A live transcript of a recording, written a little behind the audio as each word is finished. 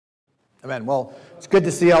Amen. Well, it's good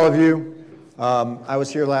to see all of you. I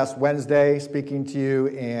was here last Wednesday speaking to you,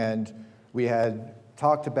 and we had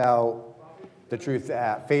talked about the truth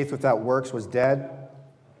that faith without works was dead,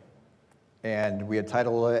 and we had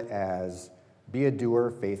titled it as Be a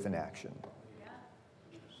Doer, Faith in Action.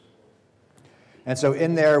 And so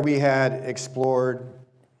in there we had explored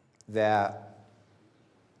that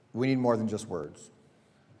we need more than just words,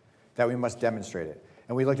 that we must demonstrate it.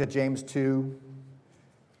 And we looked at James 2,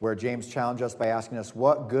 where James challenged us by asking us,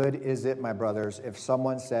 what good is it, my brothers, if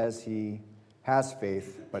someone says he has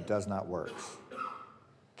faith but does not works?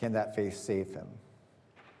 Can that faith save him?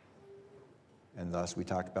 And thus we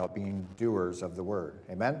talked about being doers of the word.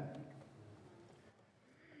 Amen?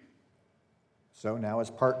 So now is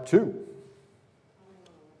part 2.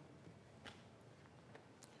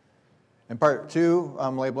 In part 2,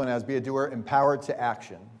 I'm labeling as be a doer, empowered to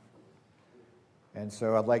action. And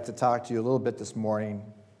so I'd like to talk to you a little bit this morning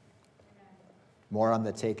more on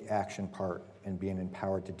the take action part and being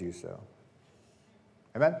empowered to do so.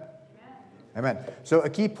 Amen? Amen. So a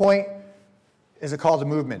key point is a call to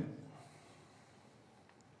movement.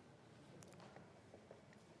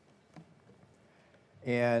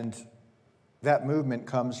 And that movement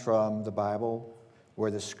comes from the Bible,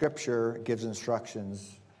 where the scripture gives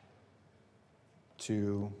instructions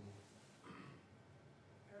to,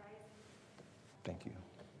 thank you,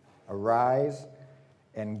 arise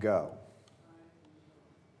and go.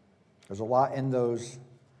 There's a lot in those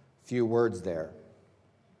few words there.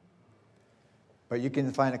 But you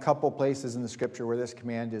can find a couple places in the scripture where this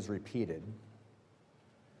command is repeated,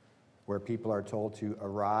 where people are told to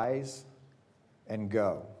arise and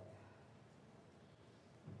go,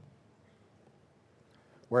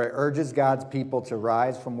 where it urges God's people to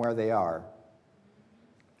rise from where they are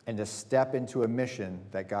and to step into a mission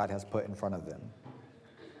that God has put in front of them.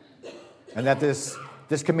 And that this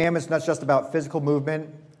commandment is not just about physical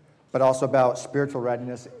movement, but also about spiritual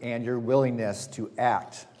readiness and your willingness to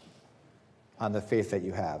act on the faith that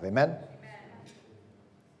you have. Amen? Amen.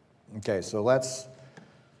 Okay, so let's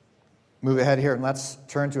move ahead here and let's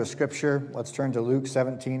turn to a scripture. Let's turn to Luke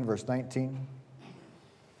 17, verse 19.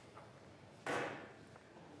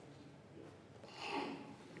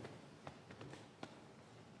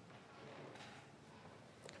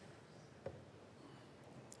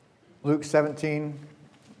 Luke 17,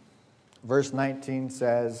 verse 19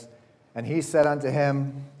 says, "And he said unto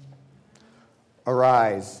him,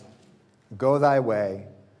 Arise, go thy way,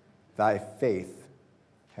 thy faith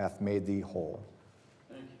hath made thee whole."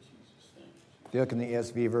 Thank you, Jesus. Thank you. If you look in the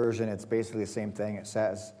ESV version, it's basically the same thing. It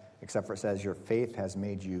says, except for it says, your faith has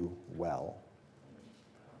made you well.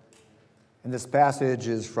 And this passage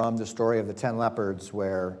is from the story of the 10 lepers,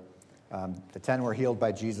 where the 10 were healed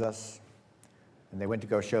by Jesus, and they went to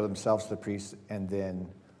go show themselves to the priests, and then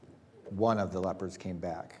one of the lepers came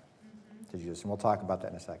back to Jesus. And we'll talk about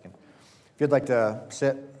that in a second. If you'd like to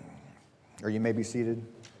sit, or you may be seated.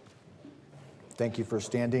 Thank you for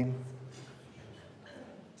standing.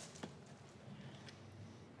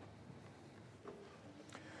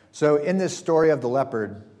 So in this story of the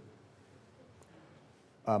leopard,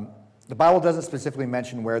 the Bible doesn't specifically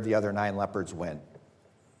mention where the other 9 lepers went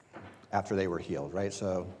after they were healed, right?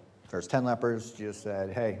 So there's 10 lepers. Jesus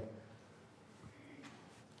said, hey,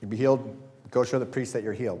 you be healed, go show the priest that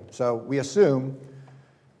you're healed. So we assume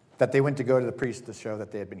that they went to go to the priest to show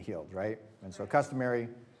that they had been healed, right? And so customary,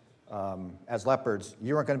 as leopards,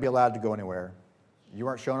 you weren't going to be allowed to go anywhere. You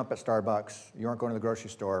weren't showing up at Starbucks. You weren't going to the grocery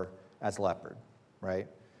store as a leopard, right?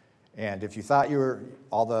 And if you thought you were,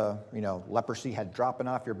 all the, leprosy had dropping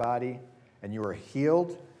off your body and you were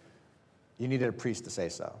healed, you needed a priest to say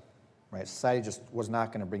so, right? Society just was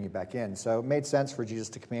not going to bring you back in. So it made sense for Jesus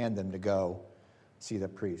to command them to go see the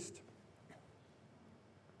priest.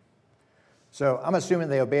 So I'm assuming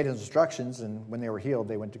they obeyed his instructions, and when they were healed,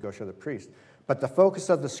 they went to go show the priest. But the focus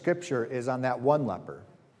of the scripture is on that one leper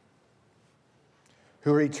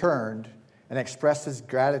who returned and expressed his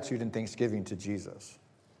gratitude and thanksgiving to Jesus.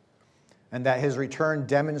 And that his return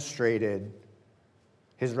demonstrated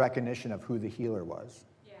his recognition of who the healer was.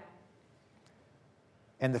 Yeah.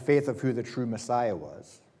 And the faith of who the true Messiah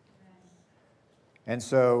was. And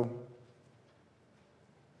so,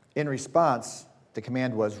 in response, the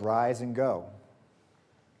command was rise and go,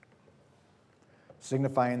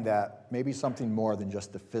 signifying that maybe something more than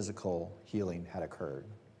just the physical healing had occurred.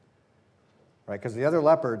 Right? Because the other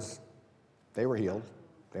leopards, they were healed.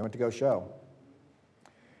 They went to go show.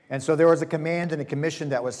 And so there was a command and a commission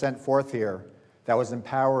that was sent forth here that was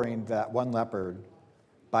empowering that one leopard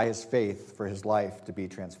by his faith for his life to be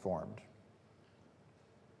transformed.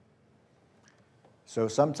 So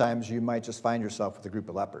sometimes you might just find yourself with a group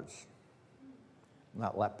of leopards.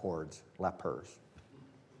 Not leopards, lepers.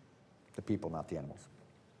 The people, not the animals.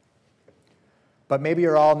 But maybe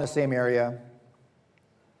you're all in the same area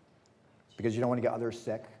because you don't want to get others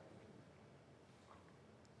sick.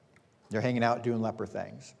 You're hanging out doing leper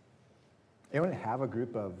things. Anyone have a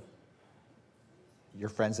group of your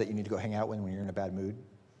friends that you need to go hang out with when you're in a bad mood?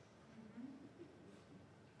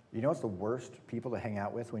 You know what's the worst people to hang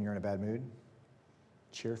out with when you're in a bad mood?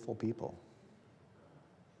 Cheerful people.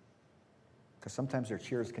 Because sometimes their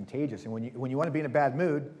cheer is contagious. And when you want to be in a bad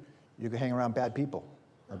mood, you can hang around bad people.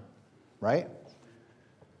 Right?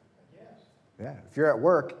 Yes. Yeah. If you're at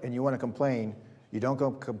work and you want to complain, you don't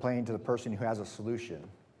go complain to the person who has a solution.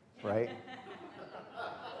 Right?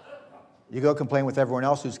 You go complain with everyone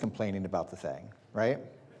else who's complaining about the thing. Right?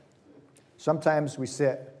 Sometimes we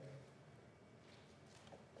sit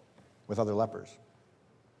with other lepers.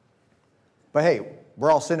 But hey,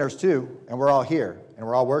 we're all sinners too, and we're all here, and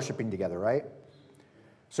we're all worshiping together, right?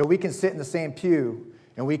 So we can sit in the same pew,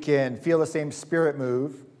 and we can feel the same spirit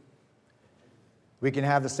move. We can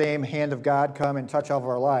have the same hand of God come and touch all of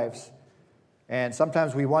our lives. And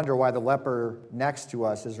sometimes we wonder why the leper next to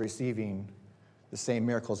us is receiving the same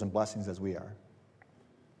miracles and blessings as we are.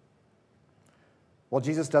 Well,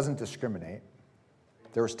 Jesus doesn't discriminate.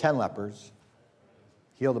 There was 10 lepers.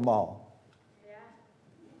 Healed them all.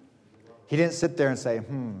 He didn't sit there and say,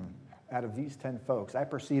 out of these 10 folks, I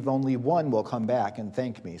perceive only one will come back and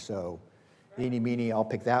thank me, so eeny, meeny, I'll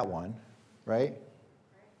pick that one, right?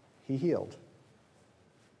 He healed.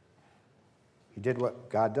 He did what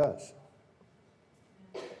God does.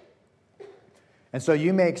 And so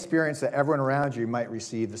you may experience that everyone around you might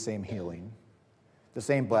receive the same healing, the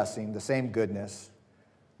same blessing, the same goodness,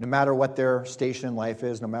 no matter what their station in life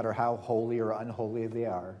is, no matter how holy or unholy they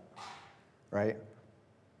are, right?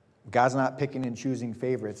 God's not picking and choosing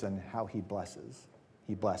favorites on how he blesses.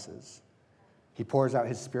 He blesses. He pours out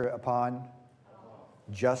his spirit upon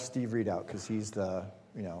just Steve Readout because he's the,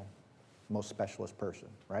 most specialist person,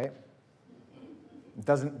 right? It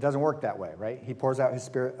doesn't work that way, right? He pours out his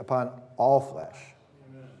spirit upon all flesh.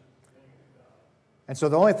 Amen. And so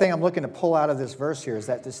the only thing I'm looking to pull out of this verse here is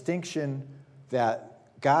that distinction that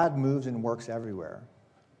God moves and works everywhere.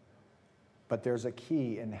 But there's a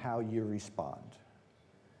key in how you respond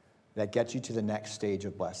that gets you to the next stage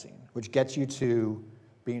of blessing, which gets you to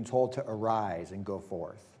being told to arise and go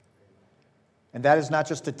forth. And that is not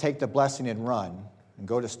just to take the blessing and run and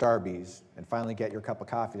go to Starbucks and finally get your cup of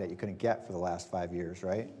coffee that you couldn't get for the last 5 years,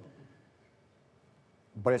 right?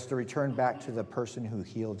 But it's to return back to the person who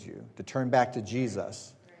healed you, to turn back to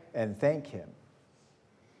Jesus and thank him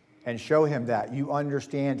and show him that you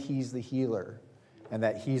understand he's the healer and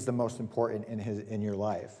that he's the most important in your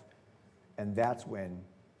life. And that's when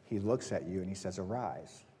he looks at you and he says,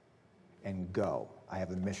 arise and go. I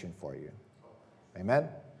have a mission for you. Amen?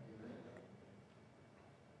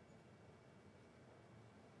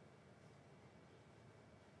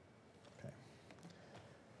 Okay.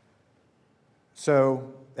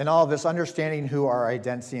 So, in all of this, understanding who our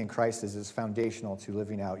identity in Christ is foundational to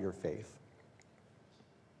living out your faith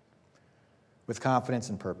with confidence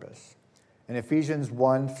and purpose. In Ephesians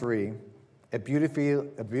 1:3, it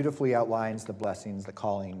beautifully outlines the blessings, the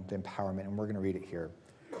calling, the empowerment, and we're going to read it here.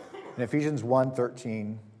 In Ephesians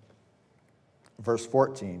 1:13, verse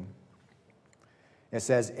 14, it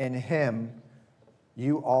says, in him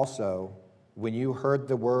you also, when you heard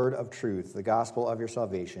the word of truth, the gospel of your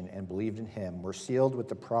salvation, and believed in him, were sealed with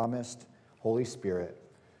the promised Holy Spirit,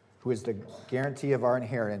 who is the guarantee of our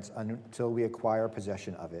inheritance until we acquire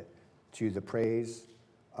possession of it, to the praise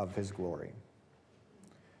of his glory.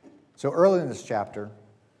 So early in this chapter,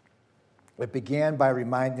 it began by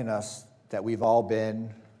reminding us that we've all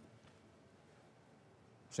been,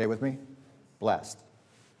 say it with me, blessed.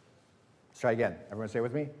 Let's try again. Everyone say it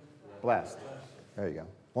with me? Blessed. There you go.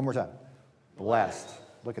 One more time. Blessed.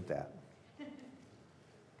 Look at that.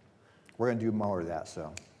 We're going to do more of that,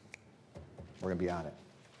 so we're going to be on it.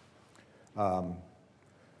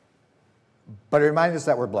 But it reminds us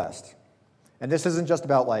that we're blessed. And this isn't just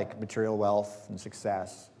about like material wealth and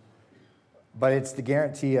success, but it's the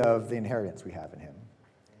guarantee of the inheritance we have in him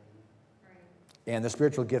and the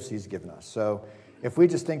spiritual gifts he's given us. So if we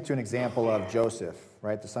just think to an example of Joseph,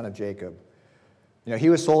 right, the son of Jacob, he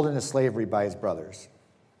was sold into slavery by his brothers.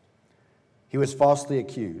 He was falsely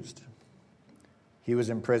accused. He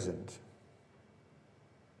was imprisoned.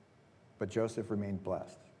 But Joseph remained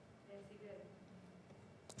blessed. Yes, he did.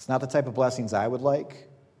 It's not the type of blessings I would like,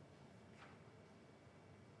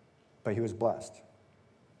 but he was blessed.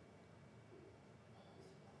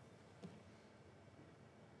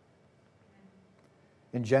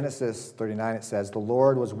 In Genesis 39, it says, "The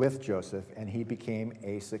Lord was with Joseph, and he became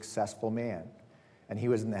a successful man, and he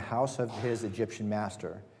was in the house of his Egyptian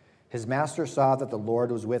master. His master saw that the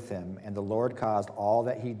Lord was with him, and the Lord caused all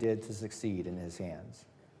that he did to succeed in his hands."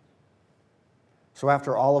 So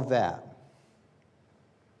after all of that,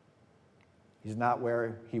 he's not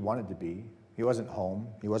where he wanted to be. He wasn't home.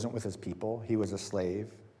 He wasn't with his people. He was a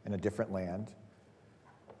slave in a different land.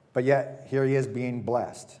 But yet, here he is being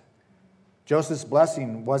blessed. Joseph's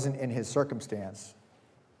blessing wasn't in his circumstance,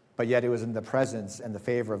 but yet it was in the presence and the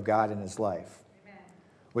favor of God in his life, Amen.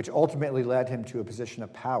 Which ultimately led him to a position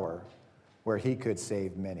of power where he could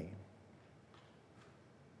save many.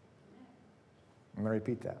 I'm going to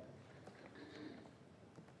repeat that,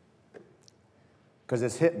 because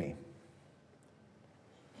it's hit me.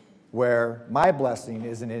 Where my blessing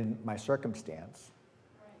isn't in my circumstance,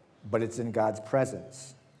 but it's in God's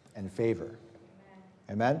presence and favor.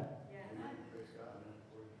 Amen? Amen?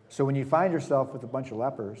 So when you find yourself with a bunch of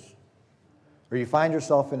lepers, or you find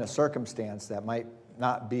yourself in a circumstance that might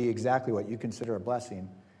not be exactly what you consider a blessing,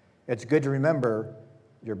 it's good to remember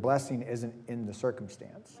your blessing isn't in the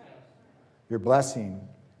circumstance. Your blessing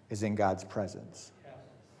is in God's presence.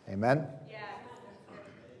 Amen? Yeah.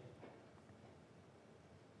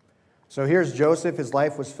 So here's Joseph. His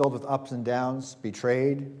life was filled with ups and downs,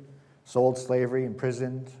 betrayed, sold slavery,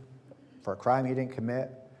 imprisoned for a crime he didn't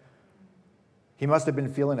commit. He must have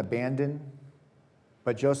been feeling abandoned,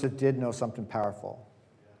 but Joseph did know something powerful.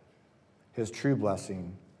 His true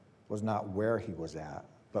blessing was not where he was at,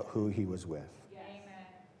 but who he was with. Yes.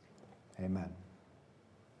 Amen. Amen.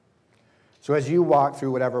 So as you walk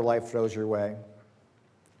through whatever life throws your way,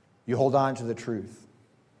 you hold on to the truth.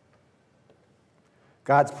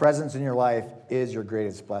 God's presence in your life is your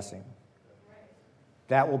greatest blessing.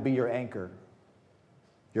 That will be your anchor,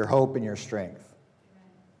 your hope, and your strength.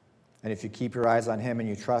 And if you keep your eyes on him and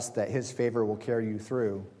you trust that his favor will carry you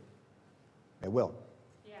through, it will.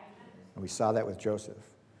 Yeah. And we saw that with Joseph.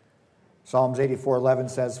 Psalms 84:11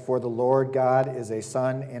 says, "For the Lord God is a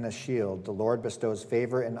sun and a shield. The Lord bestows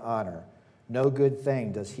favor and honor. No good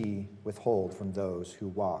thing does he withhold from those who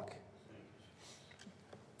walk.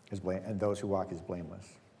 And those who walk is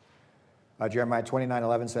blameless." Jeremiah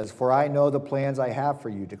 29:11 says, "For I know the plans I have for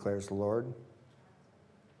you, declares the Lord.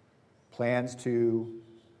 Plans to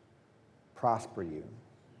prosper you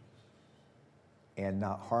and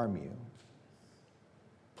not harm you.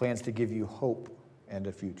 Plans to give you hope and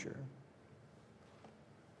a future."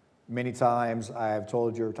 Many times I've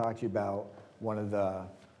told you or talked to you about one of the,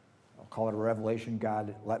 I'll call it a revelation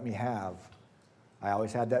God let me have. I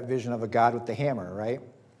always had that vision of a God with the hammer, right?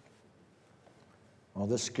 Well,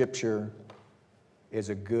 this scripture is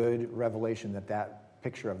a good revelation that that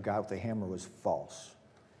picture of God with the hammer was false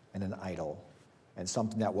and an idol and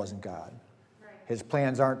something that wasn't God. Right. His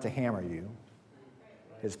plans aren't to hammer you.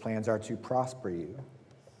 His plans are to prosper you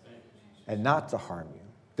and not to harm you.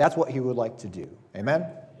 That's what he would like to do. Amen?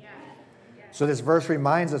 Yeah. Yeah. So this verse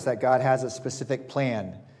reminds us that God has a specific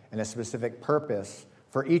plan and a specific purpose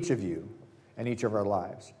for each of you and each of our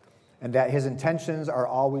lives, and that his intentions are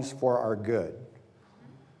always for our good.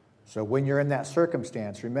 So when you're in that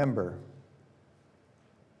circumstance, remember,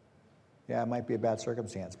 yeah, it might be a bad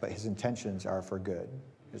circumstance, but his intentions are for good.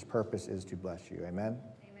 His purpose is to bless you. Amen?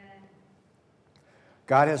 Amen.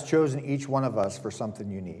 God has chosen each one of us for something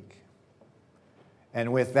unique.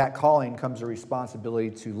 And with that calling comes a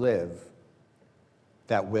responsibility to live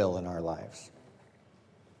that will in our lives.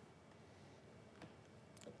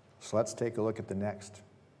 So let's take a look at the next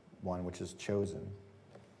one, which is chosen.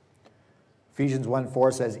 Ephesians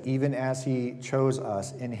 1:4 says, "Even as he chose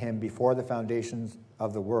us in him before the foundations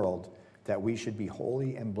of the world, that we should be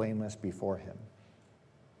holy and blameless before him."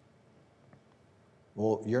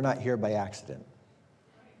 Well, you're not here by accident.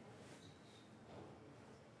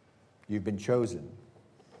 You've been chosen.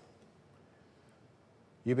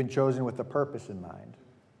 You've been chosen with a purpose in mind.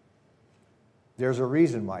 There's a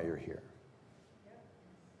reason why you're here.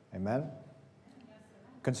 Amen?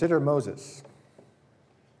 Consider Moses.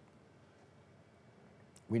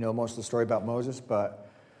 We know most of the story about Moses, but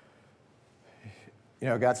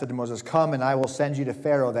God said to Moses, "Come and I will send you to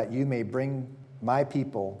Pharaoh that you may bring my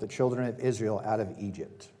people, the children of Israel, out of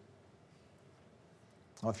Egypt."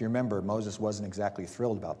 Well, if you remember, Moses wasn't exactly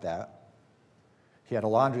thrilled about that. He had a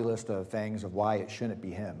laundry list of things of why it shouldn't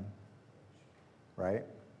be him, right?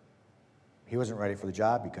 He wasn't ready for the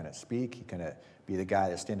job. He couldn't speak. He couldn't be the guy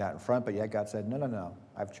that stand out in front, but yet God said, no,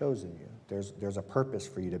 I've chosen you. There's a purpose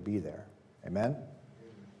for you to be there. Amen?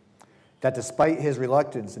 That despite his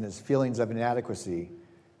reluctance and his feelings of inadequacy,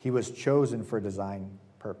 he was chosen for a design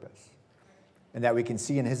purpose. And that we can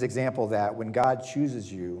see in his example that when God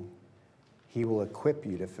chooses you, he will equip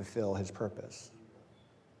you to fulfill his purpose.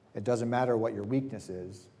 It doesn't matter what your weakness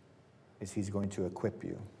is he's going to equip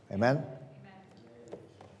you. Amen? Amen.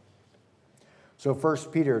 So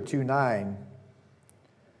 1 Peter 2:9,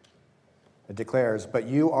 it declares, "But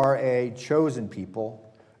you are a chosen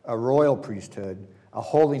people, a royal priesthood, a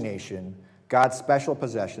holy nation, God's special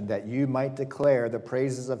possession, that you might declare the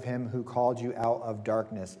praises of him who called you out of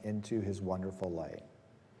darkness into his wonderful light."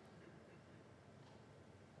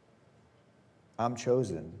 I'm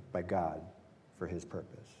chosen by God for his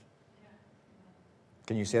purpose.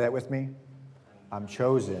 Can you say that with me? I'm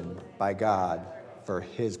chosen by God for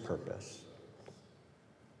his purpose.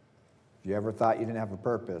 If you ever thought you didn't have a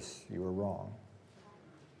purpose, you were wrong.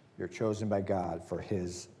 You're chosen by God for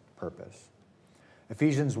his purpose.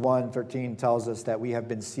 Ephesians 1:13 tells us that we have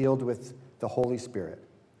been sealed with the Holy Spirit,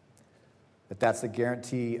 that's the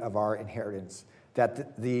guarantee of our inheritance,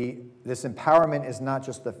 that this empowerment is not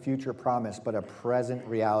just a future promise, but a present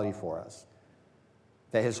reality for us,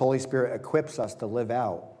 that his Holy Spirit equips us to live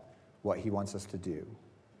out what he wants us to do,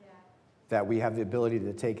 that we have the ability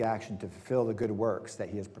to take action to fulfill the good works that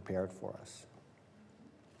he has prepared for us,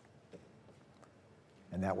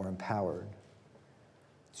 and that we're empowered.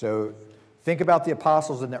 So think about the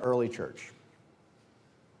apostles in the early church.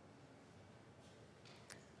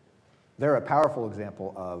 They're a powerful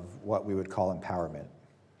example of what we would call empowerment.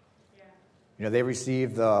 You know, they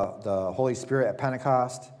received the Holy Spirit at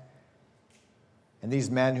Pentecost, and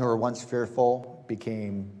these men who were once fearful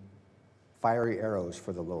became fiery arrows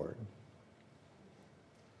for the Lord.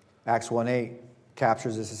 Acts 1:8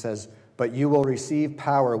 captures this. It says, "But you will receive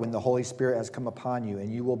power when the Holy Spirit has come upon you,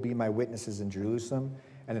 and you will be my witnesses in Jerusalem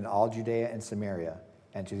and in all Judea and Samaria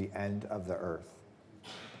and to the end of the earth."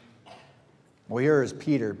 Well, here is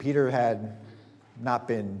Peter. Peter had not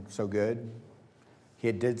been so good. He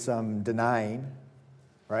had did some denying,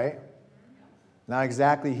 right? Not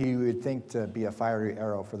exactly who you would think to be a fiery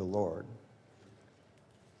arrow for the Lord.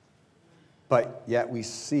 But yet we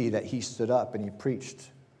see that he stood up and he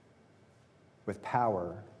preached with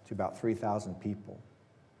power to about 3,000 people.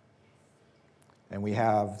 And we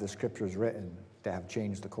have the scriptures written that have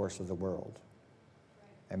changed the course of the world.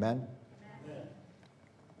 Amen? Amen.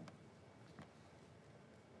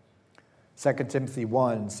 2 Timothy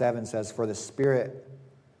 1:7 says, "For the Spirit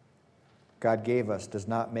God gave us does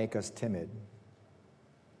not make us timid,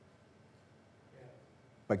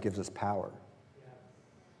 but gives us power,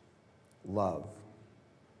 love,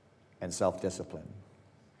 and self-discipline."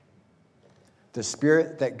 The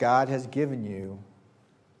Spirit that God has given you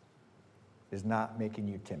is not making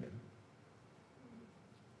you timid.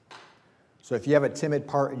 So if you have a timid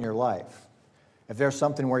part in your life, if there's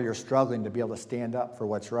something where you're struggling to be able to stand up for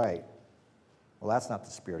what's right, well, that's not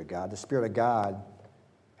the Spirit of God. The Spirit of God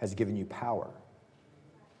has given you power.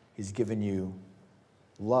 He's given you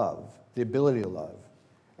love, the ability to love.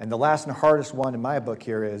 And the last and hardest one in my book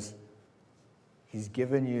here is he's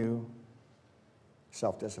given you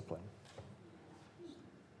self-discipline.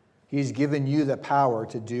 He's given you the power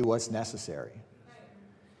to do what's necessary.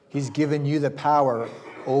 He's given you the power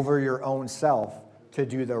over your own self to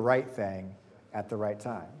do the right thing at the right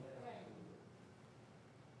time.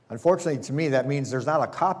 Unfortunately, to me, that means there's not a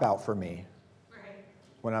cop-out for me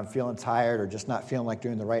when I'm feeling tired or just not feeling like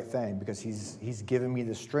doing the right thing, because he's given me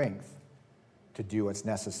the strength to do what's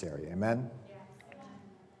necessary. Amen?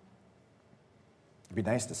 It'd be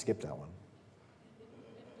nice to skip that one.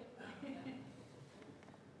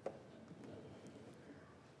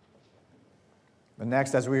 But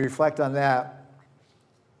next, as we reflect on that,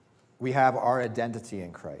 we have our identity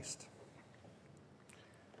in Christ.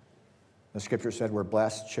 The scripture said we're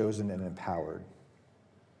blessed, chosen, and empowered.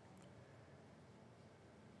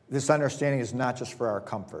 This understanding is not just for our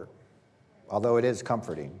comfort, although it is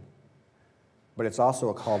comforting, but it's also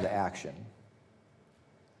a call to action,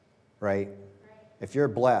 right? If you're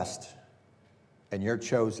blessed and you're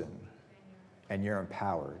chosen and you're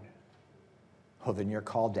empowered, well, then you're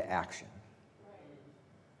called to action,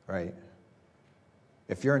 right?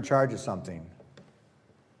 If you're in charge of something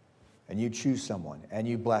and you choose someone and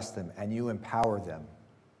you bless them and you empower them,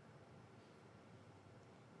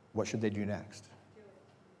 what should they do next?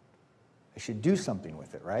 They should do something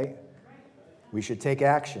with it, right? We should take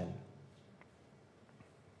action.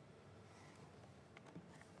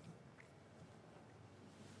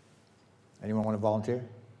 Anyone want to volunteer?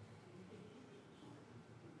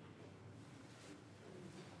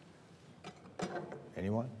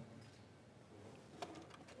 Anyone?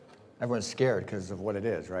 Everyone's scared because of what it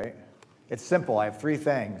is, right? It's simple. I have 3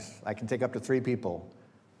 things. I can take up to 3 people.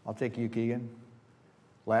 I'll take you, Keegan,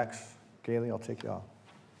 Lex, Kaylee, I'll take you off.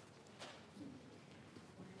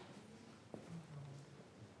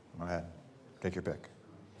 Go ahead. Take your pick.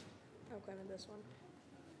 I'll go to this one.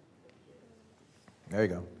 There you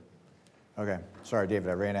go. Okay. Sorry, David,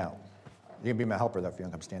 I ran out. You can be my helper, though, if you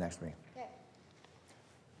want to come stand next to me. Okay.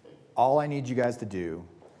 All I need you guys to do,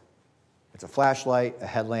 it's a flashlight, a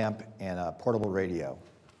headlamp, and a portable radio.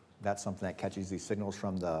 That's something that catches these signals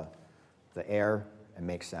from the air and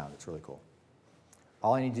makes sound. It's really cool.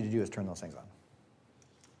 All I need you to do is turn those things on.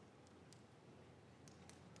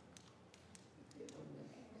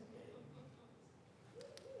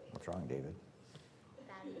 What's wrong, David?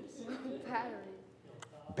 Batteries.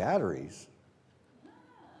 Batteries?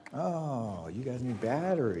 Oh, you guys need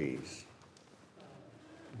batteries.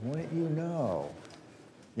 Wouldn't you know?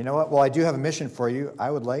 You know what? Well, I do have a mission for you. I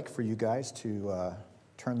would like for you guys to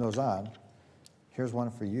turn those on. Here's one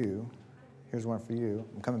for you. Here's one for you.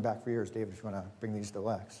 I'm coming back for yours, David, if you want to bring these to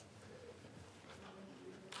Lex.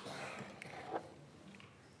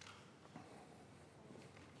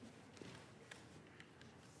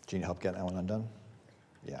 Do you need help getting that one undone?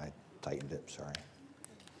 Yeah, I tightened it, sorry.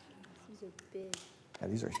 These are big. Yeah,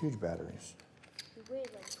 these are huge batteries. They weigh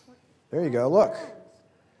like 20. There you go, look.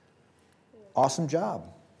 Awesome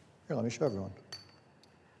job. Here, let me show everyone.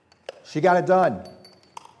 She got it done.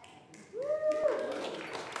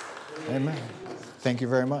 Amen. Thank you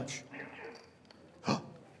very much. I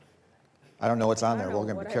don't know what's on there. We're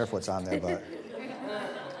going to be careful what's on there, but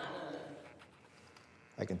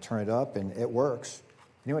I can turn it up and it works.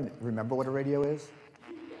 Anyone remember what a radio is?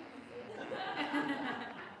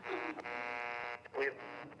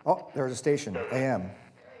 Oh, there's a station, AM.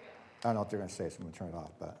 I don't know what they're going to say, so I'm going to turn it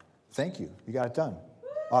off, but thank you. You got it done.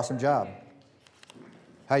 Awesome job.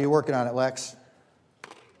 How you working on it, Lex?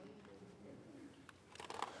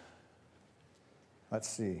 Let's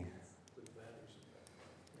see.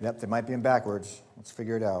 Yep, they might be in backwards. Let's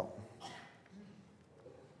figure it out.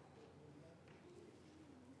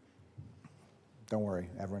 Don't worry,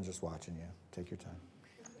 everyone's just watching you. Take your time.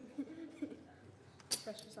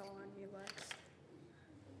 Pressure's all on you, Lex.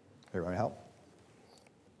 Here, want me to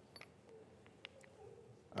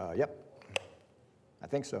help? Yep. I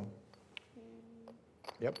think so.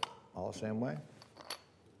 Yep, all the same way.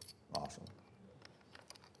 Awesome.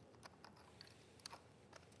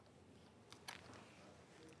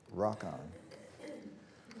 Rock on.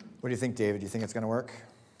 What do you think, David? Do you think it's going to work?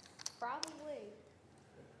 Probably.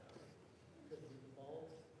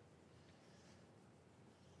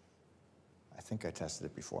 I think I tested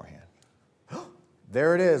it beforehand.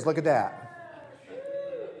 There it is. Look at that.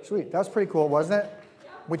 Sweet. That was pretty cool, wasn't it?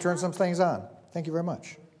 We turned some things on. Thank you very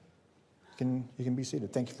much. You can be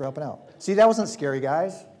seated. Thank you for helping out. See, that wasn't scary,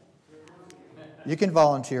 guys. You can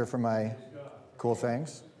volunteer for my cool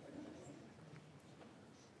things.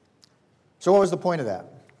 So what was the point of that?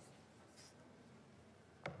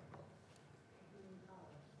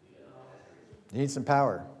 You need some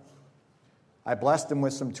power. I blessed them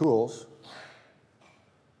with some tools.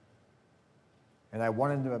 And I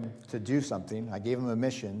wanted them to do something. I gave them a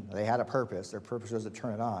mission. They had a purpose. Their purpose was to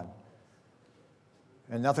turn it on.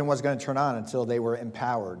 And nothing was going to turn on until they were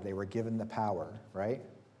empowered. They were given the power, right?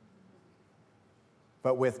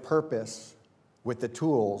 But with purpose, with the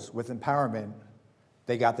tools, with empowerment,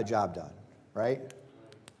 they got the job done, right?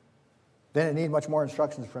 They didn't need much more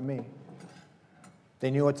instructions from me.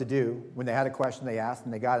 They knew what to do. When they had a question, they asked,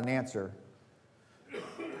 and they got an answer.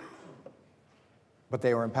 But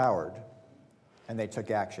they were empowered. And they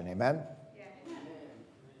took action. Amen? Yeah.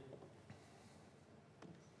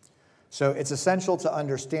 So it's essential to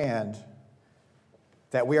understand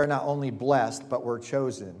that we are not only blessed, but we're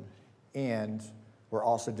chosen. And we're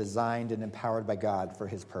also designed and empowered by God for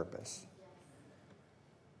his purpose.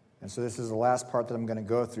 And so this is the last part that I'm going to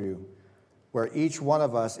go through, where each one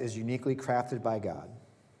of us is uniquely crafted by God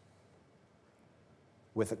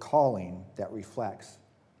with a calling that reflects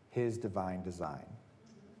his divine design.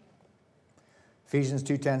 Ephesians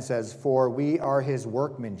 2:10 says, "For we are his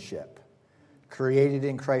workmanship, created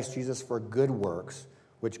in Christ Jesus for good works,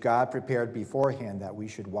 which God prepared beforehand that we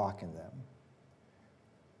should walk in them."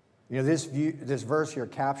 You know, this verse here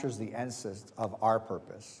captures the essence of our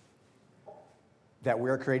purpose, that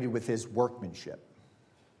we're created with his workmanship.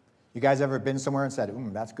 You guys ever been somewhere and said,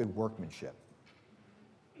 that's good workmanship?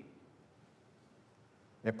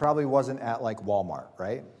 It probably wasn't at like Walmart,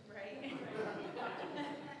 right?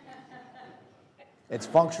 It's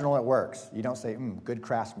functional, it works. You don't say, good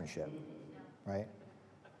craftsmanship, right?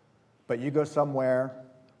 But you go somewhere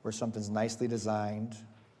where something's nicely designed,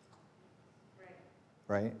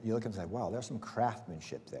 right? You look and say, wow, there's some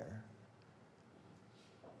craftsmanship there.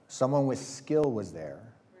 Someone with skill was there.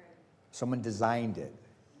 Someone designed it.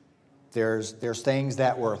 There's things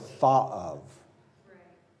that were thought of,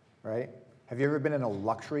 right? Have you ever been in a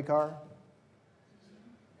luxury car?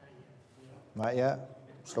 Not yet?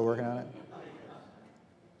 Still working on it?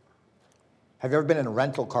 Have you ever been in a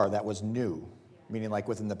rental car that was new, meaning like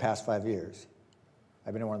within the past 5 years?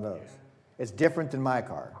 I've been in one of those. It's different than my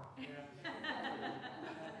car.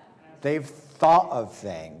 They've thought of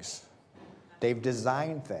things. They've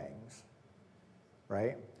designed things,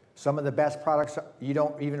 right? Some of the best products, you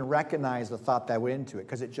don't even recognize the thought that went into it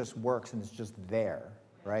because it just works and it's just there,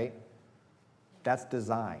 right? That's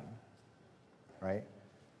design, right?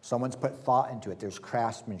 Someone's put thought into it. There's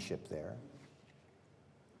craftsmanship there.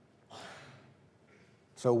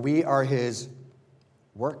 So we are his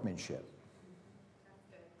workmanship.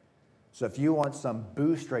 So if you want some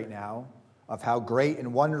boost right now of how great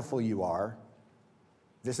and wonderful you are,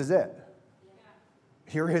 this is it.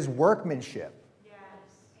 You're his workmanship.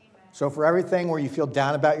 So for everything where you feel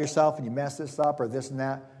down about yourself and you mess this up or this and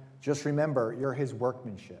that, just remember, you're his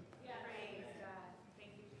workmanship.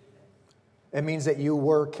 It means that you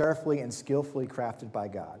were carefully and skillfully crafted by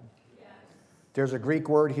God. There's a Greek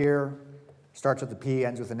word here, starts with a P,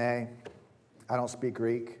 ends with an A. I don't speak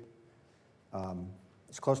Greek.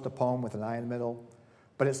 It's close to poem with an I in the middle.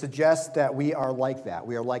 But it suggests that we are like that.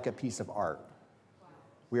 We are like a piece of art.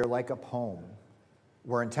 We are like a poem.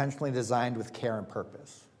 We're intentionally designed with care and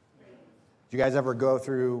purpose. Did you guys ever go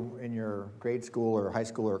through in your grade school or high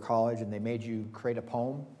school or college and they made you create a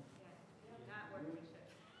poem?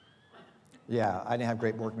 Yeah, I didn't have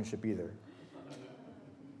great workmanship either.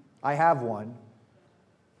 I have one.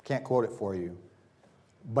 Can't quote it for you.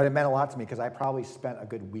 But it meant a lot to me because I probably spent a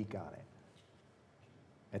good week on it.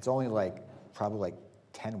 It's only probably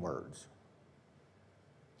 10 words.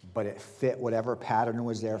 But it fit whatever pattern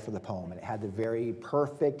was there for the poem. And it had the very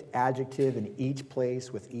perfect adjective in each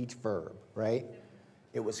place with each verb, right?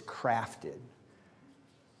 It was crafted.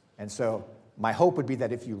 And so my hope would be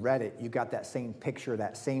that if you read it, you got that same picture,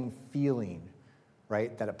 that same feeling,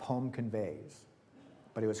 right, that a poem conveys.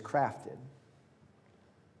 But it was crafted.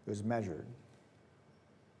 It was measured.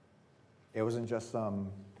 It wasn't just some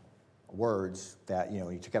words that,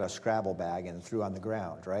 you took out a Scrabble bag and threw on the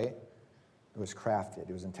ground, right? It was crafted.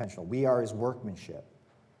 It was intentional. We are his workmanship.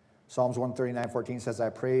 Psalms 139:14 says, I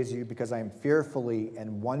praise you because I am fearfully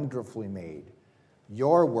and wonderfully made.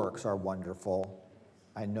 Your works are wonderful.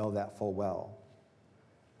 I know that full well.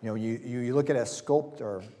 You look at a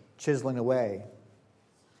sculptor chiseling away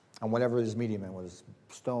on whatever his medium it was,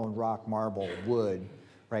 stone, rock, marble, wood,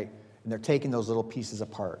 right? And they're taking those little pieces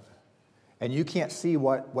apart. And you can't see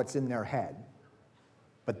what's in their head,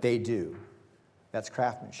 but they do. That's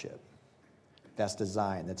craftsmanship. That's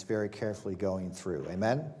design. That's very carefully going through.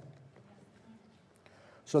 Amen?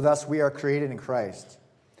 So thus we are created in Christ.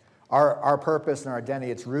 Our purpose and our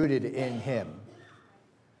identity, it's rooted in him.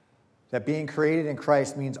 That being created in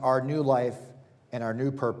Christ means our new life and our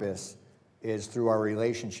new purpose is through our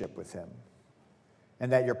relationship with him.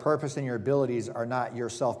 And that your purpose and your abilities are not your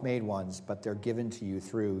self-made ones, but they're given to you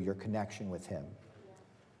through your connection with him.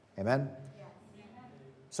 Amen?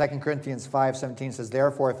 2 Corinthians 5:17 says,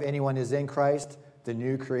 therefore, if anyone is in Christ, the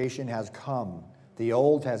new creation has come. The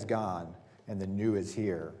old has gone, and the new is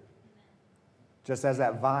here. Just as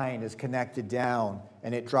that vine is connected down,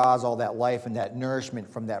 and it draws all that life and that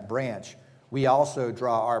nourishment from that branch, we also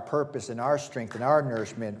draw our purpose and our strength and our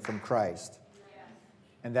nourishment from Christ.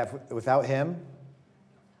 And that without him,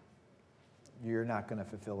 you're not going to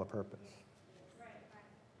fulfill a purpose.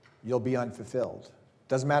 You'll be unfulfilled.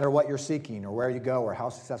 Doesn't matter what you're seeking or where you go or how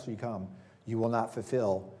successful you come, you will not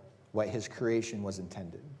fulfill what his creation was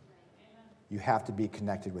intended. You have to be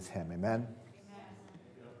connected with him. Amen?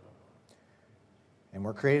 And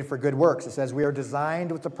we're created for good works. It says we are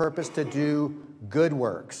designed with the purpose to do good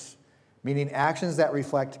works, meaning actions that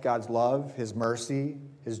reflect God's love, his mercy,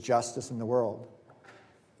 his justice in the world,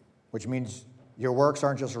 which means your works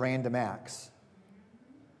aren't just random acts.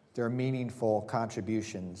 They're meaningful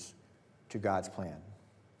contributions to God's plan.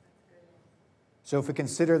 So if we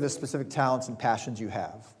consider the specific talents and passions you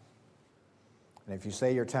have, and if you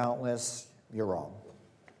say you're talentless, you're wrong.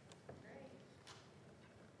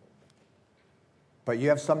 But you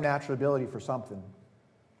have some natural ability for something.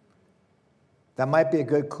 That might be a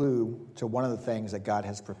good clue to one of the things that God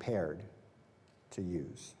has prepared to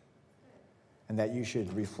use. And that you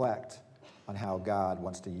should reflect on how God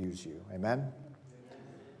wants to use you. Amen?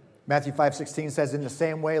 Matthew 5:16 says, in the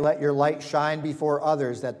same way, let your light shine before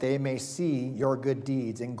others that they may see your good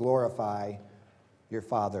deeds and glorify your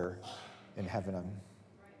Father in heaven.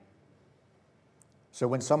 So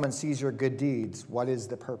when someone sees your good deeds, what is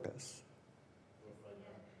the purpose?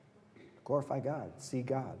 Glorify God. See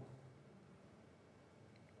God.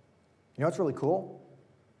 You know what's really cool?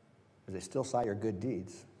 Is they still saw your good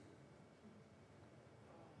deeds.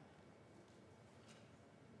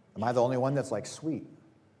 Am I the only one that's like, sweet?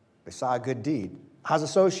 They saw a good deed. I was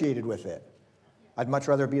associated with it. I'd much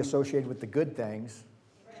rather be associated with the good things,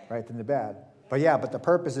 right, than the bad. But the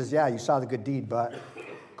purpose is, you saw the good deed, but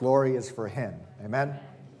glory is for him. Amen?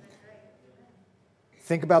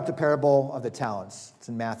 Think about the parable of the talents. It's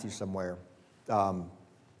in Matthew somewhere,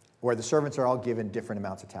 where the servants are all given different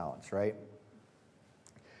amounts of talents, right?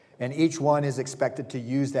 And each one is expected to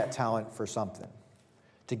use that talent for something,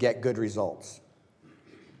 to get good results.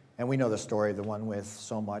 And we know the story. The one with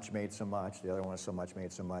so much made so much. The other one with so much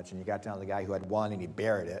made so much. And you got down to the guy who had one, and he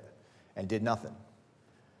buried it and did nothing.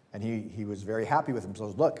 And he was very happy with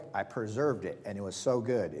himself. Look, I preserved it, and it was so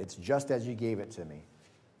good. It's just as you gave it to me,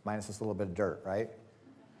 minus this little bit of dirt, right?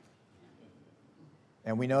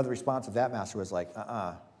 And we know the response of that master was like,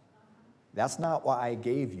 that's not why I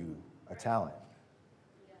gave you a talent.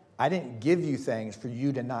 I didn't give you things for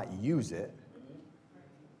you to not use it,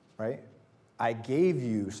 right? I gave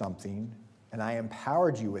you something, and I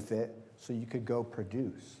empowered you with it so you could go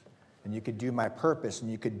produce, and you could do my purpose,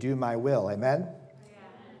 and you could do my will. Amen? Yeah.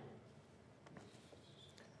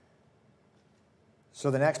 So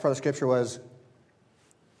the next part of the scripture was,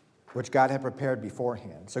 which God had prepared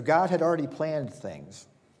beforehand. So God had already planned things.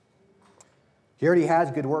 He already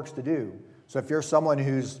has good works to do. So if you're someone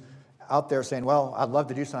who's out there saying, well, I'd love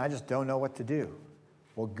to do something, I just don't know what to do.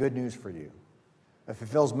 Well, good news for you. It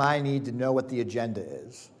fulfills my need to know what the agenda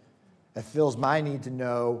is. It fulfills my need to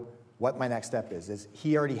know what my next step is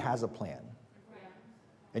he already has a plan.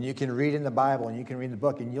 And you can read in the Bible and you can read in the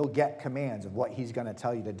book and you'll get commands of what he's going to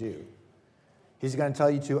tell you to do. He's going to tell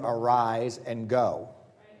you to arise and go.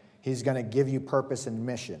 He's going to give you purpose and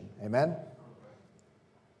mission. Amen?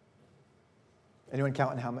 Anyone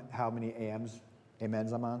counting how many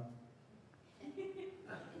amens I'm on?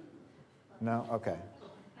 No? Okay.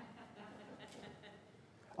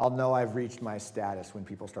 I'll know I've reached my status when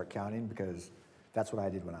people start counting because that's what I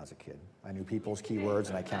did when I was a kid. I knew people's keywords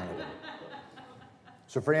and I counted them.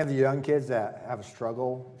 So for any of the young kids that have a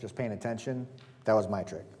struggle just paying attention, that was my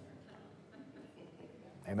trick.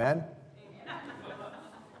 Amen?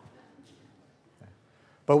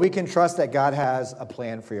 But we can trust that God has a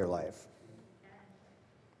plan for your life,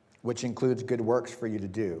 which includes good works for you to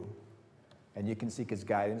do. And you can seek his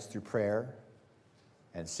guidance through prayer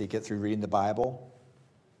and seek it through reading the Bible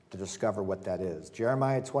to discover what that is.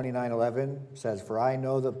 Jeremiah 29:11 says, for I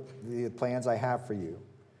know the plans I have for you,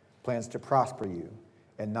 plans to prosper you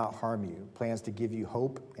and not harm you, plans to give you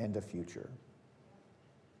hope and a future.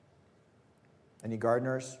 Any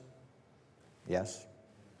gardeners? Yes?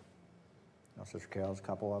 No, Sister Carol's a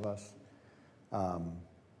couple of us.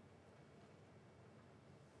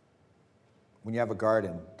 When you have a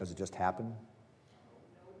garden, does it just happen?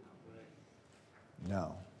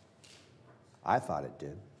 No. I thought it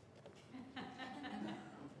did.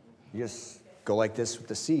 You just go like this with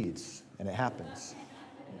the seeds, and it happens.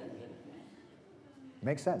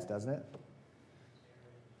 Makes sense, doesn't it?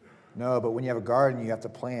 No, but when you have a garden, you have to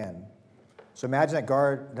plan. So imagine that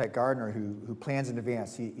gardener who plans in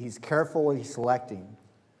advance. He's carefully selecting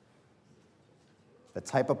the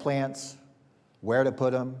type of plants, where to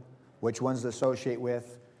put them, which ones to associate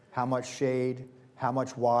with, how much shade, how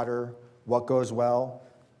much water, what goes well.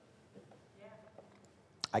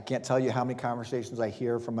 I can't tell you how many conversations I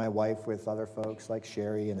hear from my wife with other folks like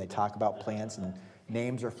Sherry, and they talk about plants, and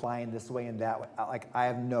names are flying this way and that way. I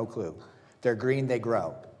have no clue. They're green, they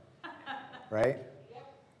grow, right?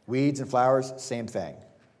 Weeds and flowers, same thing.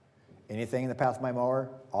 Anything in the path of my mower,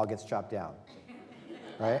 all gets chopped down,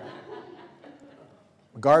 right?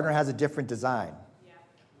 A gardener has a different design.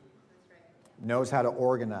 Knows how to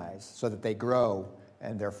organize so that they grow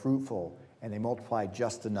and they're fruitful and they multiply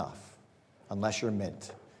just enough, unless you're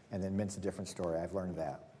mint. And then mint's a different story. I've learned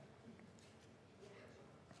that.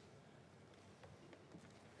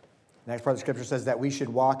 Next part of the scripture says that we should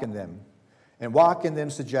walk in them. And walk in them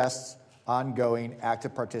suggests ongoing,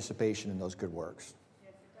 active participation in those good works.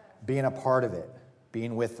 Being a part of it,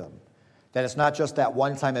 being with them. That it's not just that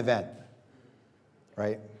one-time event,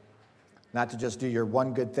 right? Not to just do your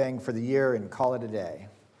one good thing for the year and call it a day,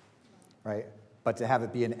 right? But to have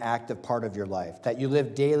it be an active part of your life. That you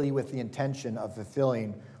live daily with the intention of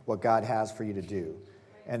fulfilling what God has for you to do.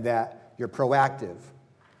 And that you're proactive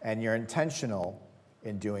and you're intentional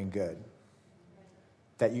in doing good.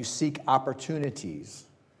 That you seek opportunities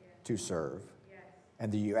to serve.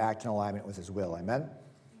 And that you act in alignment with his will. Amen?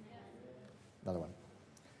 Another one.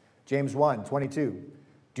 James 1:22.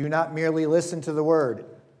 Do not merely listen to the word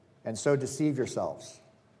and so deceive yourselves.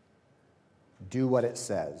 Do what it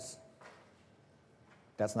says.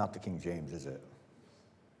 That's not the King James, is it?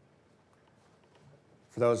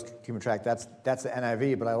 For those keeping track, that's the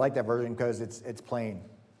NIV, but I like that version because it's plain.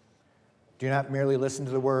 Do not merely listen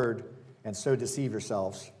to the word and so deceive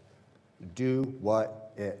yourselves. Do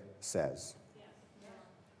what it says.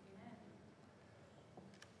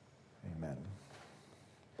 Amen.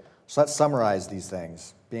 So let's summarize these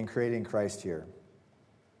things, being created in Christ here.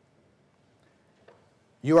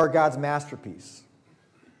 You are God's masterpiece,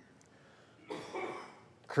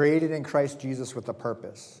 created in Christ Jesus with a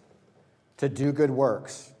purpose, to do good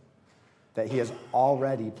works that he has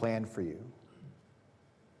already planned for you.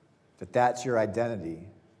 That's your identity,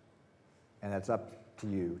 and it's up to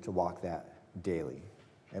you to walk that daily.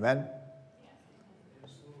 Amen?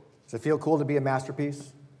 Does it feel cool to be a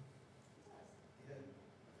masterpiece?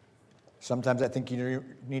 Sometimes I think you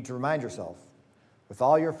need to remind yourself, with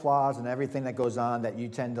all your flaws and everything that goes on that you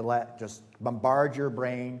tend to let just bombard your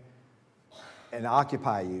brain and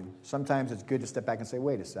occupy you, sometimes it's good to step back and say,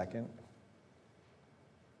 wait a second.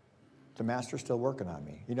 The master's still working on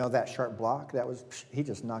me. You know that sharp block? He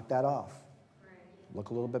just knocked that off.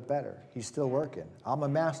 Look a little bit better. He's still working. I'm a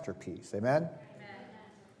masterpiece. Amen?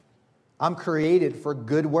 I'm created for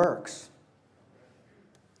good works.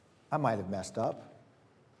 I might have messed up,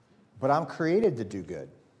 but I'm created to do good.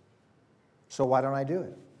 So why don't I do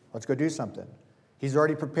it? Let's go do something. He's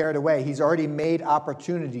already prepared a way. He's already made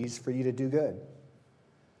opportunities for you to do good.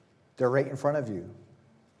 They're right in front of you.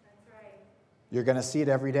 You're going to see it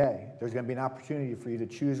every day. There's going to be an opportunity for you to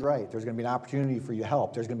choose right. There's going to be an opportunity for you to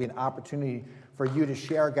help. There's going to be an opportunity for you to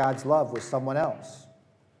share God's love with someone else.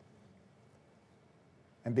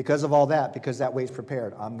 And because of all that, because that way's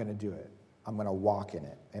prepared, I'm going to do it. I'm going to walk in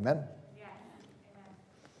it. Amen? Yes.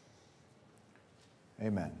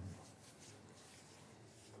 Amen. Amen.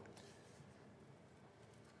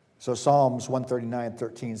 So Psalms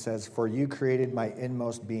 139:13 says, "For you created my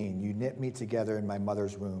inmost being. You knit me together in my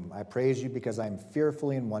mother's womb. I praise you because I am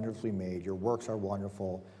fearfully and wonderfully made. Your works are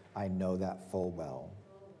wonderful. I know that full well."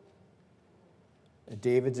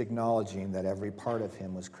 David's acknowledging that every part of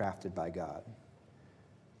him was crafted by God,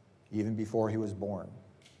 even before he was born.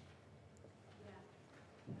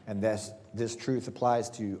 And this truth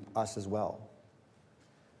applies to us as well.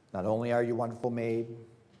 Not only are you wonderful made,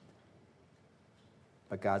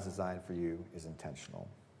 but God's design for you is intentional.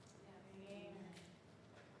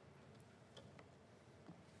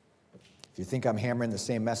 If you think I'm hammering the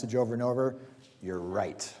same message over and over, you're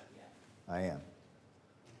right. I am.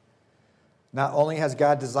 Not only has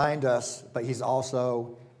God designed us, but he's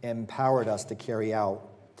also empowered us to carry out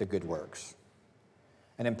the good works.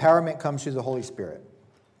 And empowerment comes through the Holy Spirit,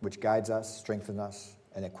 which guides us, strengthens us,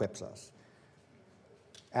 and equips us.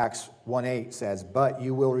 Acts 1:8 says, "But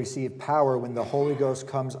you will receive power when the Holy Ghost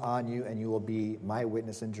comes on you, and you will be my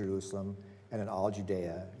witness in Jerusalem and in all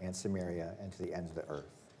Judea and Samaria and to the ends of the earth."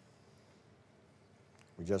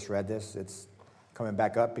 We just read this. It's coming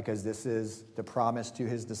back up because this is the promise to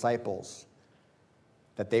his disciples,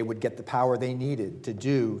 that they would get the power they needed to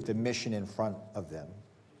do the mission in front of them.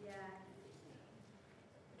 Yeah.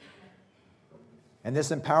 And this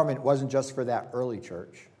empowerment wasn't just for that early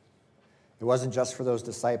church. It wasn't just for those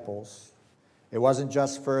disciples. It wasn't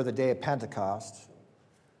just for the day of Pentecost,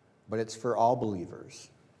 but it's for all believers.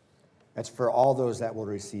 It's for all those that will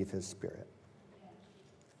receive his Spirit.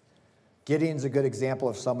 Gideon's a good example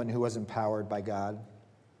of someone who was empowered by God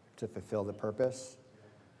to fulfill the purpose.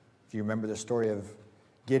 If you remember the story of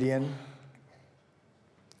Gideon,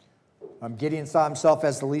 Gideon saw himself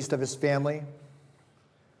as the least of his family,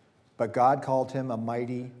 but God called him a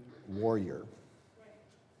mighty warrior.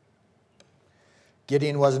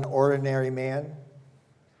 Gideon was an ordinary man.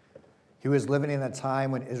 He was living in a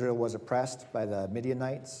time when Israel was oppressed by the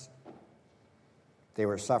Midianites. They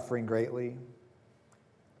were suffering greatly,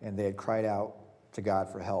 and they had cried out to God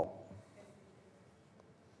for help.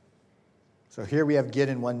 So here we have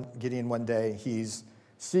Gideon one day. He's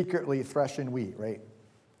secretly threshing wheat, right?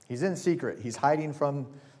 He's in secret. He's hiding from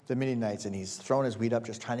the Midianites, and he's throwing his wheat up,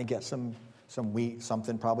 just trying to get some wheat,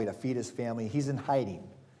 something probably to feed his family. He's in hiding.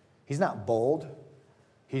 He's not bold.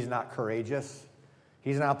 He's not courageous.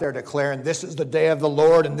 He's not out there declaring, "This is the day of the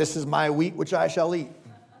Lord, and this is my wheat which I shall eat."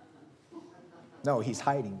 No, he's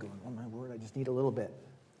hiding, going, "Oh my word, I just need a little bit,"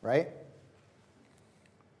 right?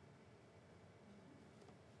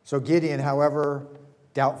 So Gideon, however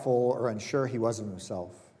doubtful or unsure he was of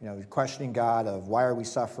himself, questioning God of, why are we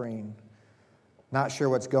suffering? Not sure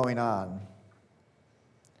what's going on.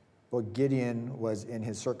 Well, Gideon was in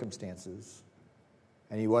his circumstances,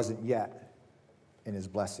 and he wasn't yet in his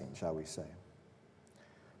blessing, shall we say.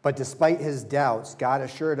 But despite his doubts, God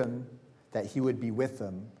assured him that he would be with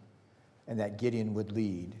them and that Gideon would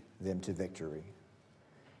lead them to victory.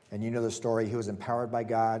 And you know the story. He was empowered by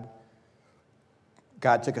God.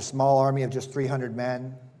 God took a small army of just 300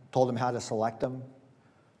 men, told him how to select them,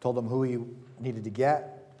 told him who he needed to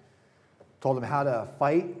get, told him how to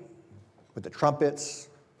fight with the trumpets,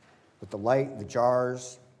 with the light, the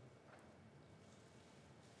jars.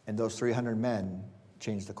 And those 300 men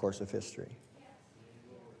changed the course of history.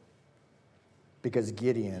 Because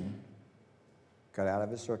Gideon got out of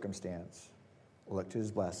his circumstance, looked to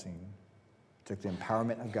his blessing, took the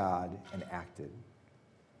empowerment of God, and acted,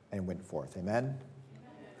 and went forth. Amen?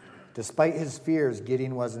 Despite his fears,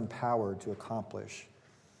 Gideon was empowered to accomplish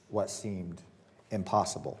what seemed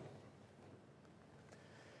impossible.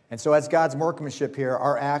 And so as God's workmanship here,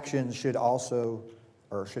 our actions should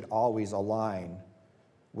always align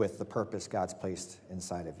with the purpose God's placed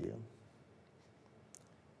inside of you.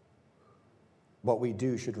 What we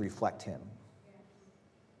do should reflect him.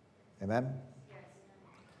 Amen?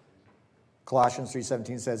 Colossians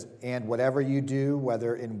 3:17 says, "And whatever you do,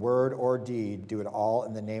 whether in word or deed, do it all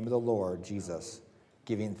in the name of the Lord Jesus,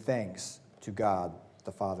 giving thanks to God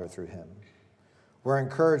the Father through him." We're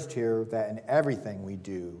encouraged here that in everything we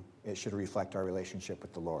do, it should reflect our relationship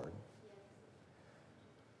with the Lord.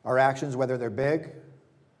 Our actions, whether they're big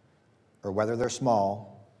or whether they're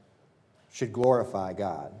small, should glorify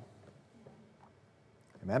God.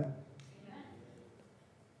 Amen?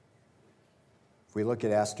 If we look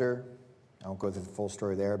at Esther, I won't go through the full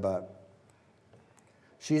story there, but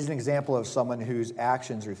she's an example of someone whose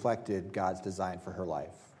actions reflected God's design for her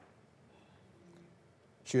life.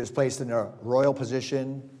 She was placed in a royal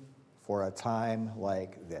position for a time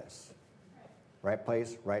like this. Right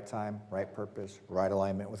place, right time, right purpose, right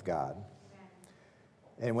alignment with God.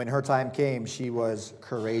 And when her time came, she was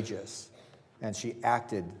courageous, and she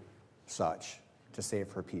acted such to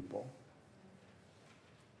save her people.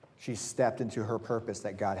 She stepped into her purpose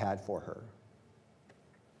that God had for her.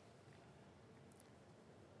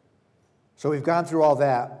 So we've gone through all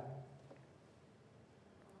that.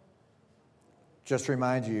 Just to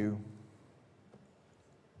remind you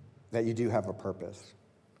that you do have a purpose.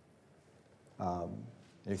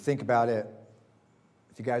 If you think about it,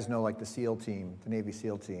 if you guys know like the SEAL team, the Navy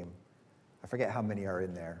SEAL team, I forget how many are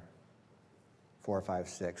in there. 4, 5,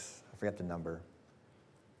 6, I forget the number.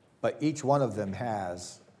 But each one of them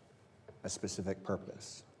has a specific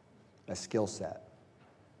purpose, a skill set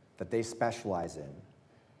that they specialize in,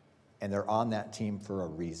 and they're on that team for a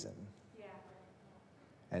reason. Yeah.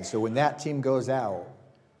 And so when that team goes out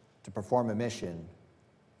to perform a mission,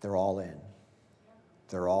 they're all in.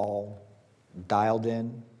 They're all dialed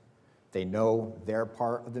in. They know their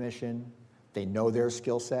part of the mission. They know their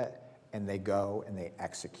skill set, and they go and they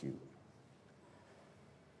execute.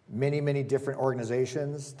 Many, many different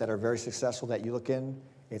organizations that are very successful that you look in,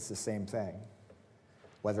 it's the same thing.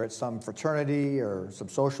 Whether it's some fraternity or some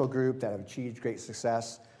social group that have achieved great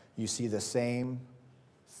success, you see the same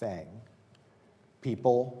thing.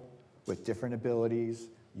 People with different abilities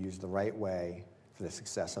used the right way for the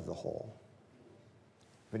success of the whole.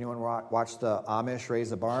 If anyone watched the Amish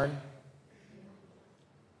raise a barn?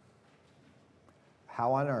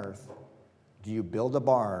 How on earth do you build a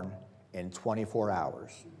barn in 24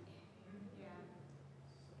 hours?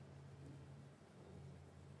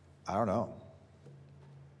 I don't know.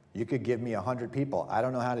 You could give me 100 people. I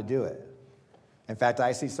don't know how to do it. In fact,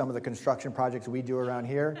 I see some of the construction projects we do around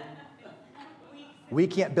here. We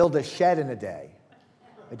can't build a shed in a day.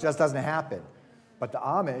 It just doesn't happen. But the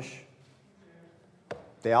Amish,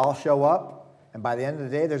 they all show up, and by the end of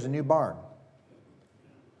the day, there's a new barn.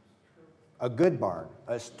 A good barn,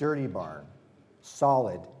 a sturdy barn,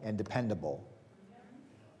 solid and dependable.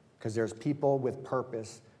 Because there's people with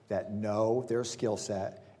purpose that know their skill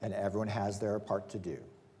set, and everyone has their part to do.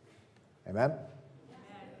 Amen?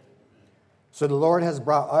 So the Lord has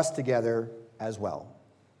brought us together as well.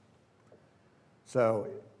 So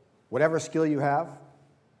whatever skill you have,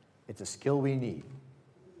 it's a skill we need.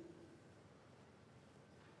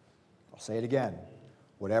 I'll say it again.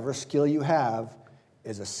 Whatever skill you have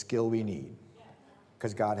is a skill we need,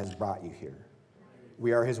 because God has brought you here.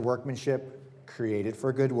 We are his workmanship, created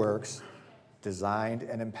for good works, designed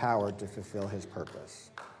and empowered to fulfill his purpose.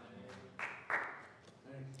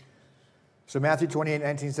 So Matthew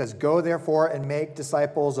 28:19 says, "Go therefore and make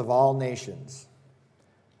disciples of all nations,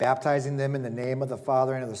 baptizing them in the name of the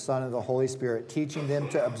Father and of the Son and of the Holy Spirit, teaching them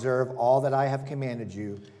to observe all that I have commanded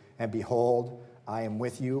you. And behold, I am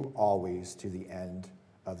with you always to the end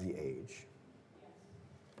of the age."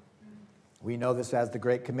 We know this as the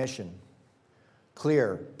Great Commission.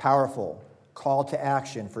 Clear, powerful, call to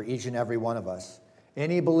action for each and every one of us.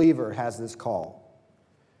 Any believer has this call.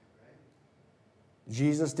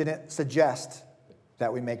 Jesus didn't suggest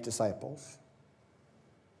that we make disciples.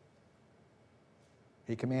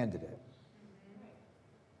 He commanded it.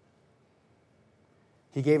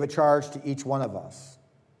 He gave a charge to each one of us.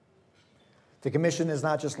 The commission is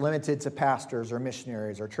not just limited to pastors or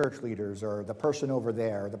missionaries or church leaders or the person over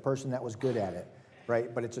there or the person that was good at it,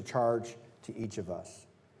 right? But it's a charge to each of us.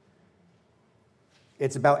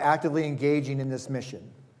 It's about actively engaging in this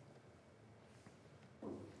mission. I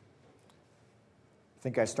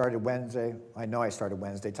think I started Wednesday,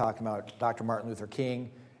 talking about Dr. Martin Luther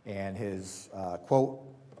King and his quote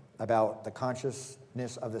about the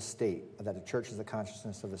consciousness of the state, that the church is the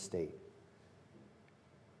consciousness of the state,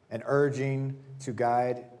 and urging to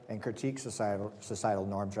guide and critique societal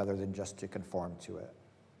norms rather than just to conform to it.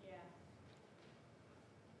 Yeah.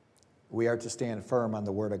 We are to stand firm on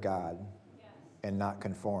the Word of God and not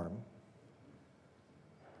conform.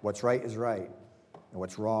 What's right is right, and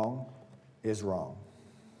what's wrong is wrong.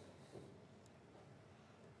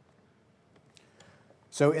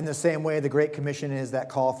 So in the same way, the Great Commission is that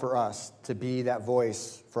call for us to be that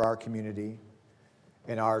voice for our community,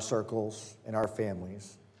 in our circles, in our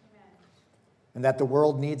families. Amen. And that the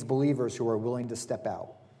world needs believers who are willing to step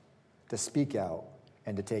out, to speak out,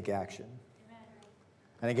 and to take action. Amen.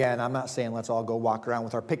 And again, I'm not saying let's all go walk around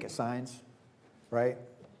with our picket signs, right?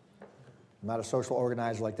 I'm not a social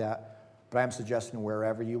organizer like that, but I'm suggesting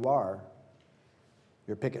wherever you are,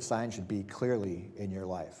 your picket sign should be clearly in your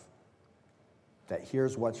life. That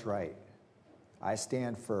here's what's right. I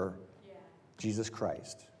stand for Jesus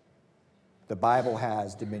Christ. The Bible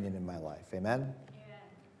has dominion in my life. Amen?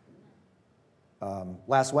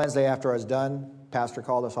 Last Wednesday after I was done, Pastor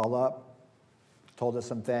called us all up, told us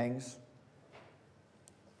some things,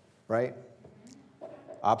 right?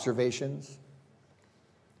 Observations.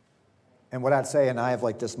 And what I'd say, and I have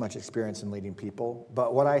like this much experience in leading people,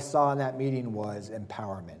 but what I saw in that meeting was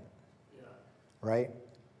empowerment, right?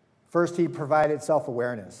 First, he provided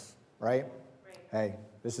self-awareness, right? Hey,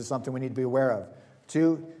 this is something we need to be aware of.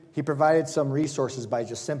 Two, he provided some resources by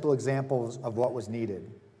just simple examples of what was needed.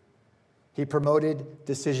 He promoted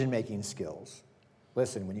decision-making skills.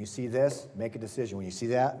 Listen, when you see this, make a decision. When you see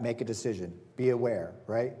that, make a decision. Be aware,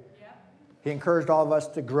 right? Yep. He encouraged all of us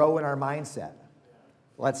to grow in our mindset.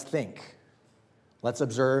 Let's think. Let's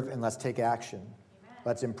observe and let's take action. Amen.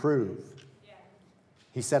 Let's improve. Yeah.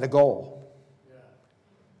 He set a goal.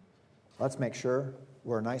 Let's make sure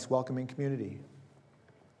we're a nice, welcoming community.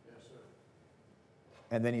 Yes, sir.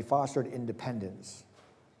 And then he fostered independence.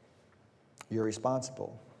 You're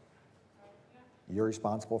responsible. You're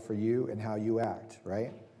responsible for you and how you act,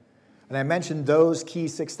 right? And I mentioned those key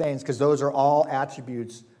 6 things because those are all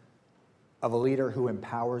attributes of a leader who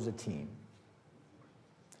empowers a team,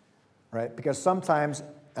 right? Because sometimes,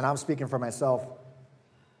 and I'm speaking for myself,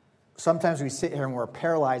 sometimes we sit here and we're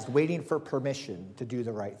paralyzed waiting for permission to do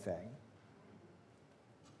the right thing.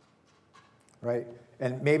 Right?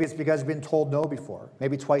 And maybe it's because we've been told no before,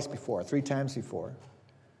 maybe twice before, 3 times before.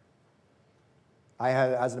 I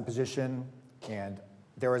was in a position, and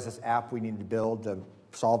there was this app we needed to build to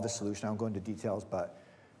solve the solution. I won't go into details, but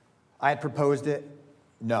I had proposed it.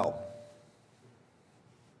 No.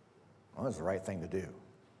 Well, that was the right thing to do.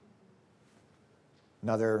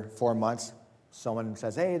 Another 4 months, someone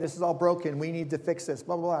says, hey, this is all broken. We need to fix this,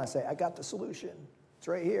 blah, blah, blah. I say, I got the solution. It's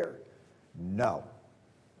right here. No.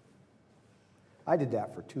 I did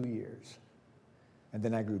that for 2 years, and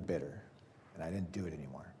then I grew bitter, and I didn't do it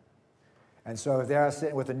anymore. And so there I was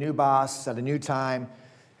sitting with a new boss at a new time,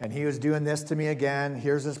 and he was doing this to me again.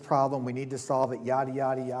 Here's this problem. We need to solve it, yada,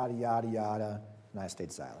 yada, yada, yada, yada. And I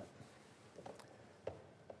stayed silent.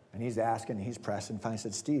 And he's asking, and he's pressing. Finally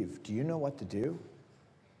said, Steve, do you know what to do?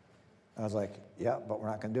 I was like, yeah, but we're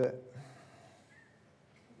not going to do it.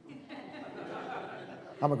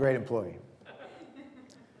 I'm a great employee.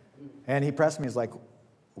 And he pressed me. He's like,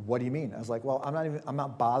 what do you mean? I was like, well, I'm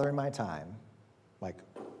not bothering my time. Like,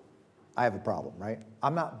 I have a problem, right?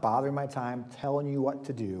 I'm not bothering my time telling you what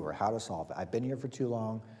to do or how to solve it. I've been here for too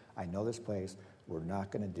long. I know this place. We're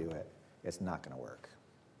not going to do it. It's not going to work.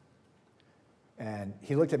 And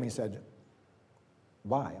he looked at me and said,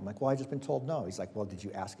 why? I'm like, well, I've just been told no. He's like, well, did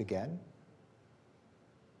you ask again?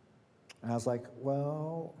 And I was like,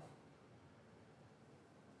 well,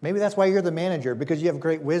 maybe that's why you're the manager, because you have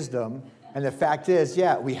great wisdom. And the fact is,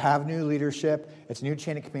 yeah, we have new leadership. It's a new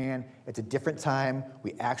chain of command. It's a different time.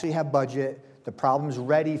 We actually have budget. The problem's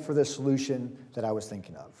ready for the solution that I was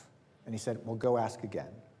thinking of. And he said, well, go ask again.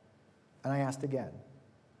 And I asked again.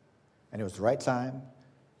 And it was the right time.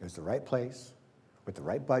 It was the right place, with the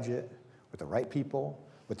right budget, with the right people,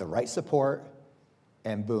 with the right support,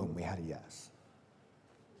 and boom, we had a yes.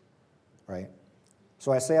 Right?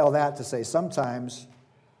 So I say all that to say sometimes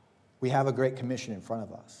we have a great commission in front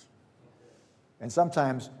of us. And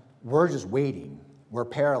sometimes we're just waiting. We're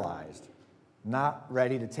paralyzed, not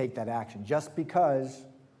ready to take that action just because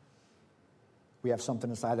we have something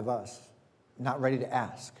inside of us, not ready to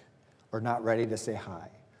ask, or not ready to say hi,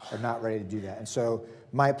 or not ready to do that. And so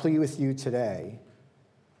my plea with you today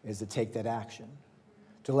is to take that action,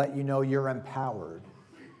 to let you know you're empowered,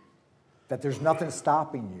 that there's nothing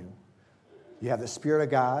stopping you. You have the Spirit of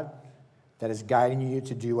God that is guiding you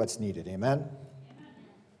to do what's needed. Amen?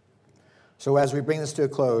 So as we bring this to a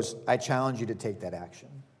close, I challenge you to take that action,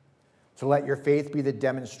 to let your faith be the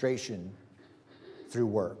demonstration through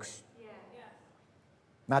works.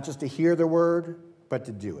 Not just to hear the word, but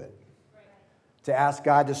to do it. To ask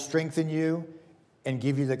God to strengthen you and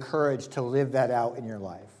give you the courage to live that out in your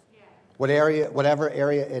life. Whatever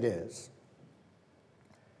area it is.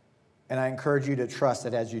 And I encourage you to trust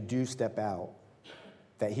that as you do step out,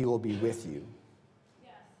 that he will be with you.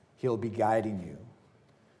 He'll be guiding you.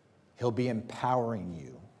 He'll be empowering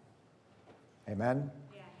you. Amen?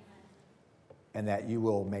 Yeah. And that you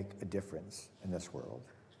will make a difference in this world.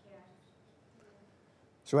 Yeah.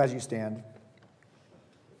 So as you stand,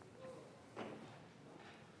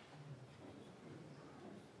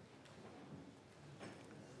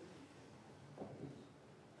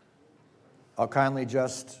 I'll kindly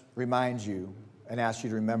just remind you and ask you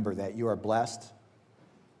to remember that you are blessed,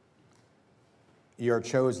 you are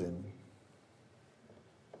chosen,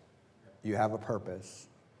 you have a purpose,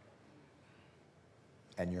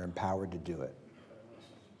 and you're empowered to do it.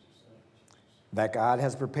 That God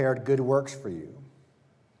has prepared good works for you,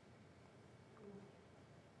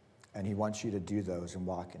 and he wants you to do those and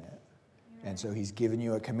walk in it. And so he's given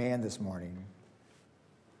you a command this morning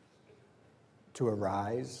to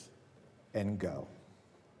arise and go,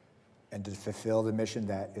 and to fulfill the mission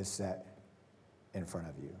that is set in front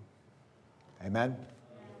of you. Amen?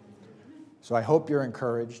 So I hope you're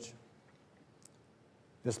encouraged.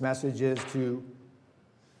 This message is to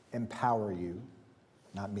empower you,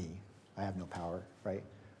 not me. I have no power, right?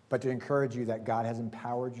 But to encourage you that God has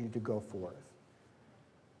empowered you to go forth.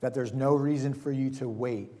 That there's no reason for you to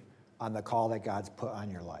wait on the call that God's put on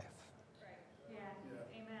your life. Right. Yeah.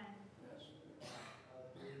 Amen.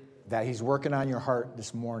 That he's working on your heart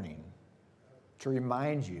this morning to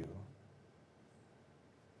remind you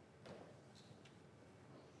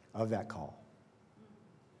of that call.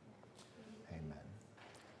 Amen.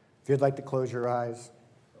 If you'd like to close your eyes,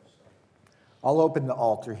 I'll open the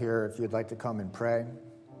altar here if you'd like to come and pray.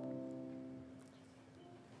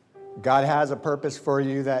 God has a purpose for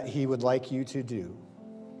you that he would like you to do.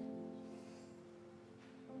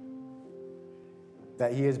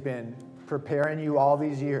 That he has been preparing you all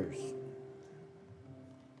these years.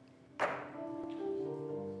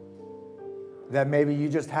 That maybe you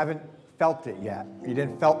just haven't felt it yet. You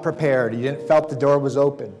didn't felt prepared. You didn't felt the door was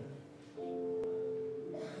open.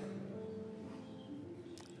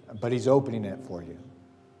 But he's opening it for you.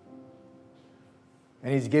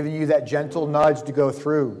 And he's giving you that gentle nudge to go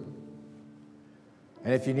through.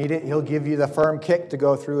 And if you need it, he'll give you the firm kick to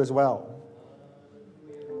go through as well.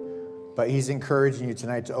 But he's encouraging you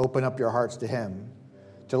tonight to open up your hearts to him,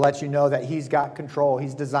 to let you know that he's got control.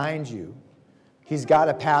 He's designed you. He's got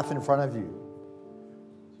a path in front of you.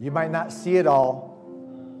 You might not see it all,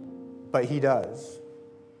 but he does.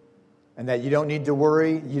 And that you don't need to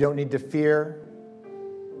worry, you don't need to fear,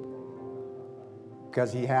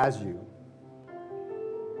 because he has you.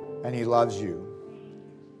 And he loves you.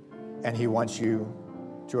 And he wants you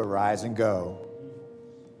to arise and go,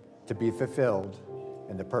 to be fulfilled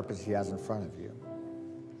in the purpose he has in front of you.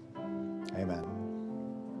 Amen.